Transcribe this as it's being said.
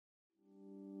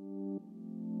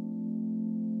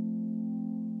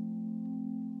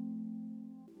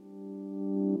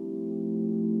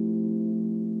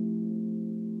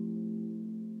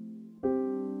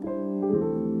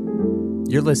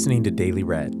You're listening to Daily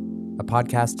Read, a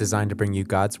podcast designed to bring you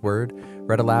God's Word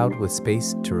read aloud with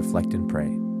space to reflect and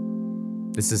pray.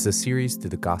 This is a series through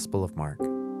the Gospel of Mark.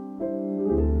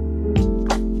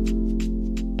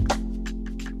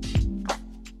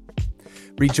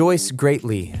 Rejoice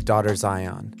greatly, daughter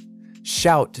Zion.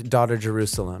 Shout, daughter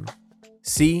Jerusalem.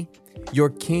 See,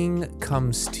 your king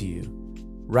comes to you,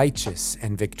 righteous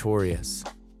and victorious,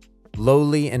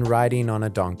 lowly and riding on a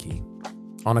donkey,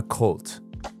 on a colt,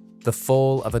 the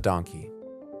foal of a donkey.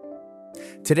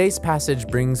 Today's passage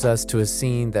brings us to a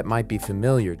scene that might be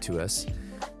familiar to us,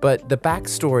 but the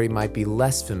backstory might be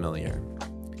less familiar.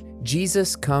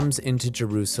 Jesus comes into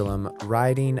Jerusalem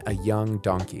riding a young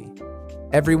donkey.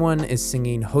 Everyone is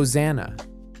singing Hosanna.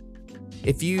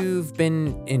 If you've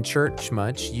been in church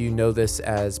much, you know this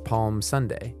as Palm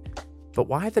Sunday. But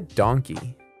why the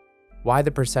donkey? Why the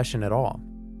procession at all?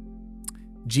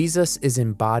 Jesus is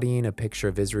embodying a picture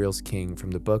of Israel's king from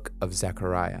the book of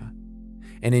Zechariah.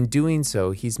 And in doing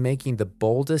so, he's making the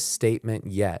boldest statement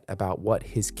yet about what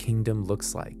his kingdom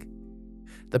looks like.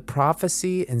 The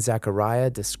prophecy in Zechariah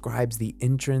describes the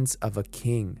entrance of a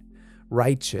king,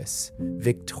 righteous,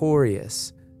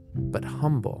 victorious, but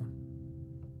humble.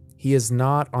 He is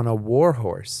not on a war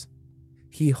horse.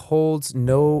 He holds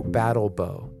no battle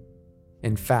bow.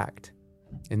 In fact,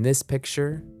 in this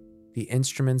picture, the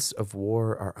instruments of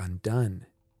war are undone,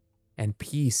 and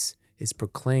peace is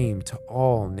proclaimed to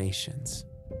all nations.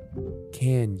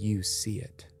 Can you see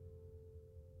it?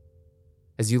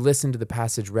 As you listen to the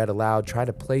passage read aloud, try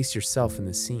to place yourself in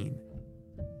the scene.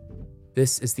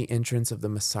 This is the entrance of the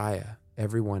Messiah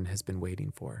everyone has been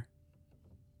waiting for.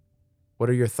 What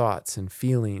are your thoughts and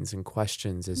feelings and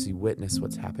questions as you witness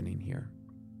what's happening here?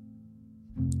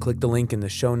 Click the link in the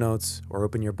show notes or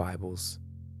open your Bibles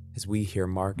as we hear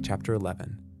Mark chapter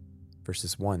 11,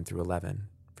 verses 1 through 11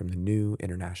 from the New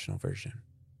International Version.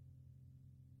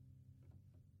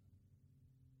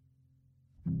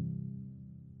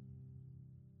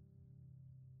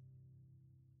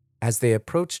 As they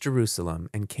approached Jerusalem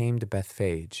and came to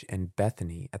Bethphage and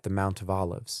Bethany at the Mount of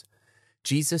Olives,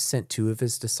 Jesus sent two of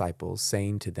his disciples,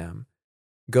 saying to them,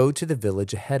 "Go to the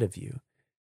village ahead of you,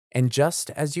 and just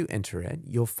as you enter it,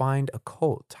 you'll find a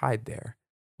colt tied there,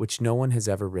 which no one has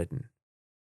ever ridden.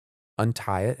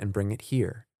 Untie it and bring it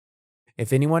here.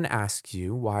 If anyone asks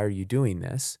you, 'Why are you doing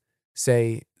this?'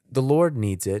 say, 'The Lord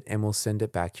needs it and will send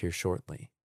it back here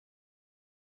shortly.'"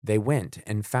 They went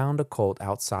and found a colt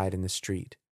outside in the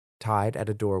street, tied at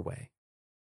a doorway.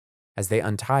 As they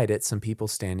untied it, some people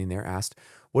standing there asked,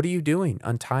 "What are you doing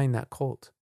untying that colt?"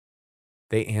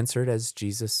 They answered as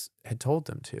Jesus had told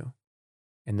them to,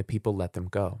 and the people let them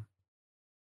go.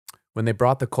 When they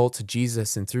brought the colt to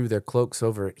Jesus and threw their cloaks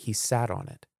over it, he sat on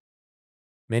it.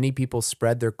 Many people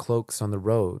spread their cloaks on the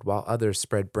road, while others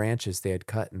spread branches they had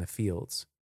cut in the fields.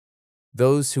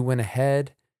 Those who went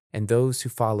ahead and those who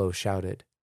followed shouted,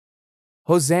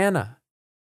 "Hosanna!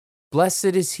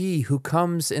 Blessed is he who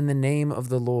comes in the name of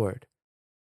the Lord.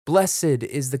 Blessed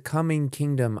is the coming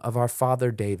kingdom of our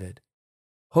father David.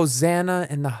 Hosanna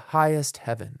in the highest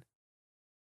heaven."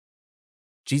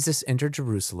 Jesus entered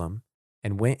Jerusalem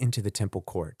and went into the temple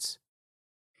courts.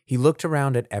 He looked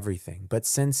around at everything, but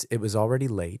since it was already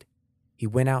late, he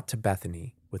went out to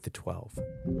Bethany with the 12.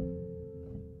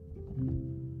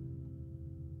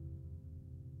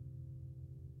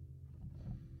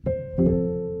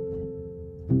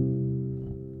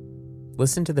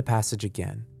 Listen to the passage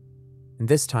again, and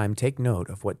this time take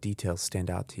note of what details stand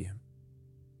out to you.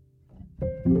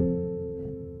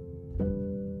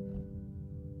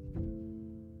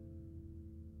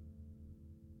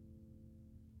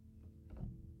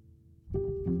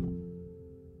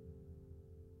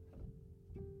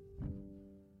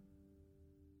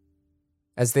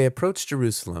 As they approached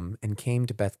Jerusalem and came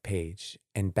to Bethphage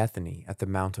and Bethany at the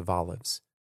Mount of Olives,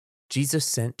 Jesus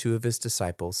sent two of his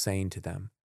disciples, saying to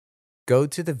them, "Go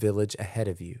to the village ahead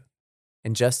of you,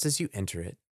 and just as you enter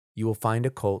it, you will find a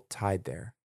colt tied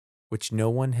there, which no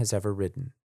one has ever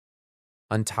ridden.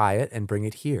 Untie it and bring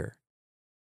it here.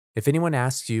 If anyone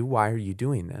asks you, 'Why are you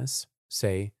doing this?'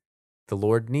 say, 'The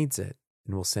Lord needs it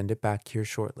and will send it back here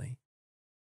shortly.'"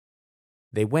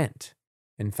 They went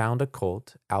and found a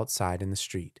colt outside in the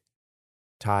street,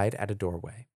 tied at a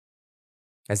doorway.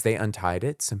 As they untied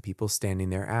it, some people standing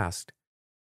there asked,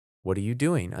 "What are you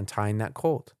doing untying that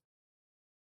colt?"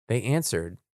 They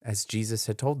answered as Jesus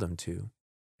had told them to,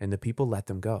 and the people let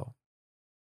them go.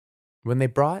 When they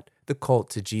brought the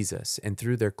colt to Jesus and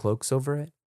threw their cloaks over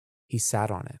it, he sat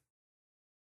on it.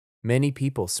 Many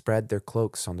people spread their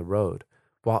cloaks on the road,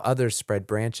 while others spread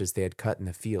branches they had cut in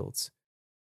the fields.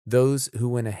 Those who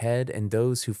went ahead and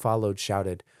those who followed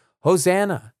shouted,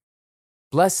 "Hosanna!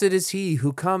 Blessed is he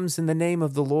who comes in the name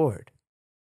of the Lord.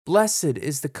 Blessed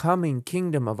is the coming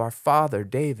kingdom of our father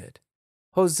David.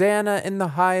 Hosanna in the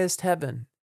highest heaven.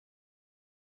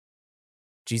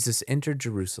 Jesus entered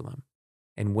Jerusalem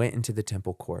and went into the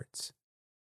temple courts.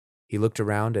 He looked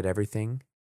around at everything,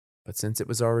 but since it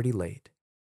was already late,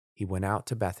 he went out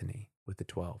to Bethany with the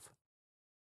 12.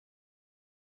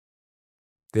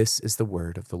 This is the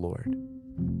word of the Lord.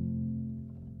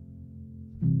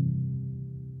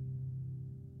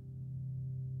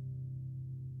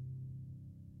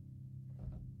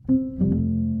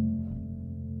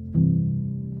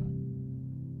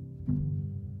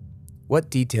 What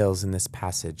details in this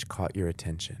passage caught your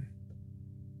attention?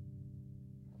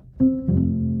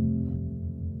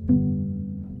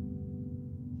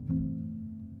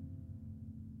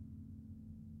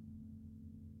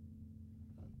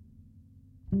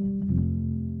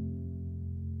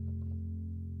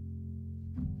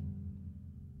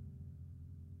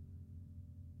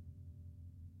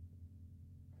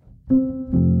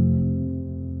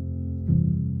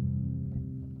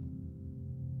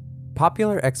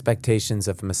 Popular expectations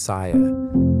of Messiah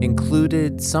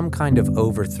included some kind of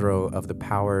overthrow of the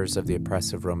powers of the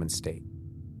oppressive Roman state.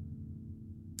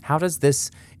 How does this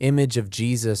image of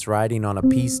Jesus riding on a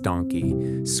peace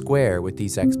donkey square with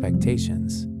these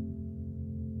expectations?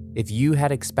 If you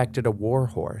had expected a war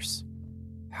horse,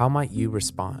 how might you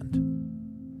respond?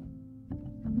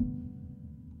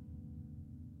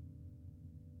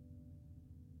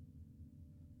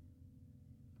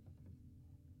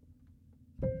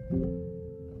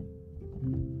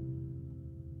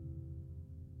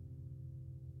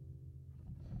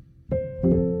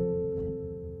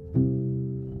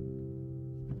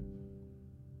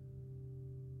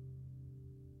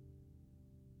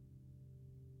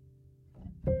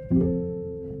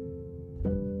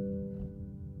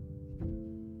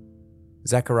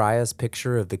 Zechariah's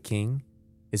picture of the king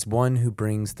is one who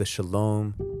brings the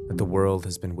shalom that the world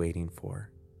has been waiting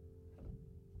for.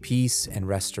 Peace and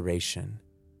restoration,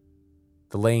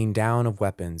 the laying down of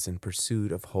weapons in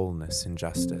pursuit of wholeness and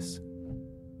justice.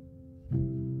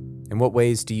 In what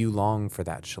ways do you long for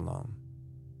that shalom?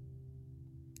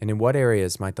 And in what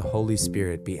areas might the Holy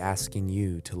Spirit be asking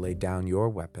you to lay down your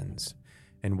weapons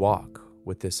and walk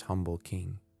with this humble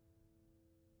king?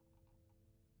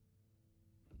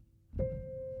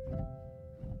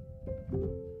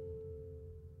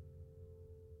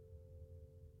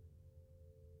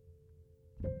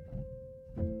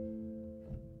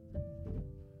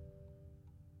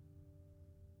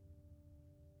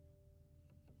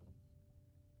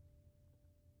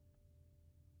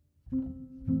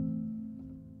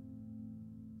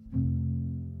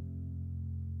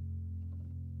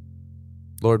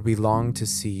 Lord, we long to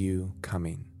see you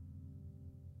coming,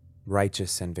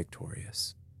 righteous and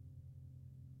victorious.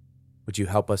 Would you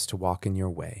help us to walk in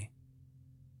your way,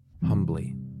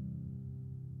 humbly?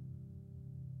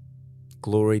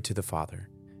 Glory to the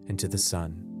Father, and to the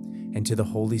Son, and to the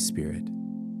Holy Spirit,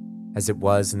 as it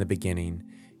was in the beginning,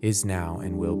 is now,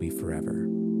 and will be forever.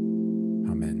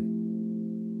 Amen.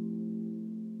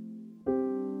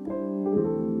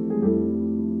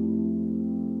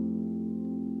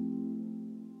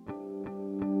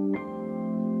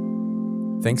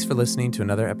 Thanks for listening to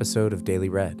another episode of Daily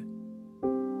Read.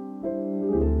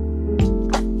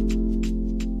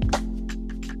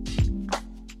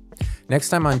 Next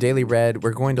time on Daily Read,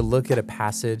 we're going to look at a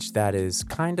passage that is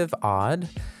kind of odd.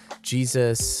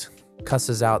 Jesus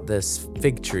cusses out this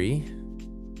fig tree.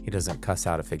 He doesn't cuss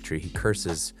out a fig tree, he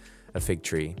curses a fig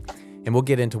tree. And we'll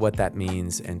get into what that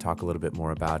means and talk a little bit more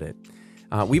about it.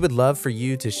 We would love for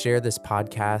you to share this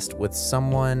podcast with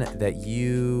someone that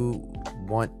you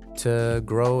want to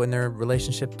grow in their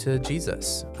relationship to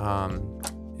Jesus.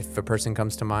 If a person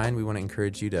comes to mind, we want to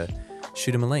encourage you to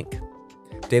shoot him a link.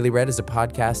 Daily Read is a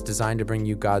podcast designed to bring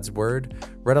you God's Word,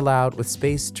 read aloud with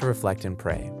space to reflect and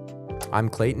pray. I'm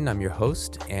Clayton, I'm your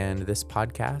host, and this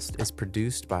podcast is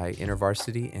produced by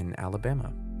InterVarsity in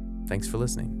Alabama. Thanks for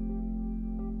listening.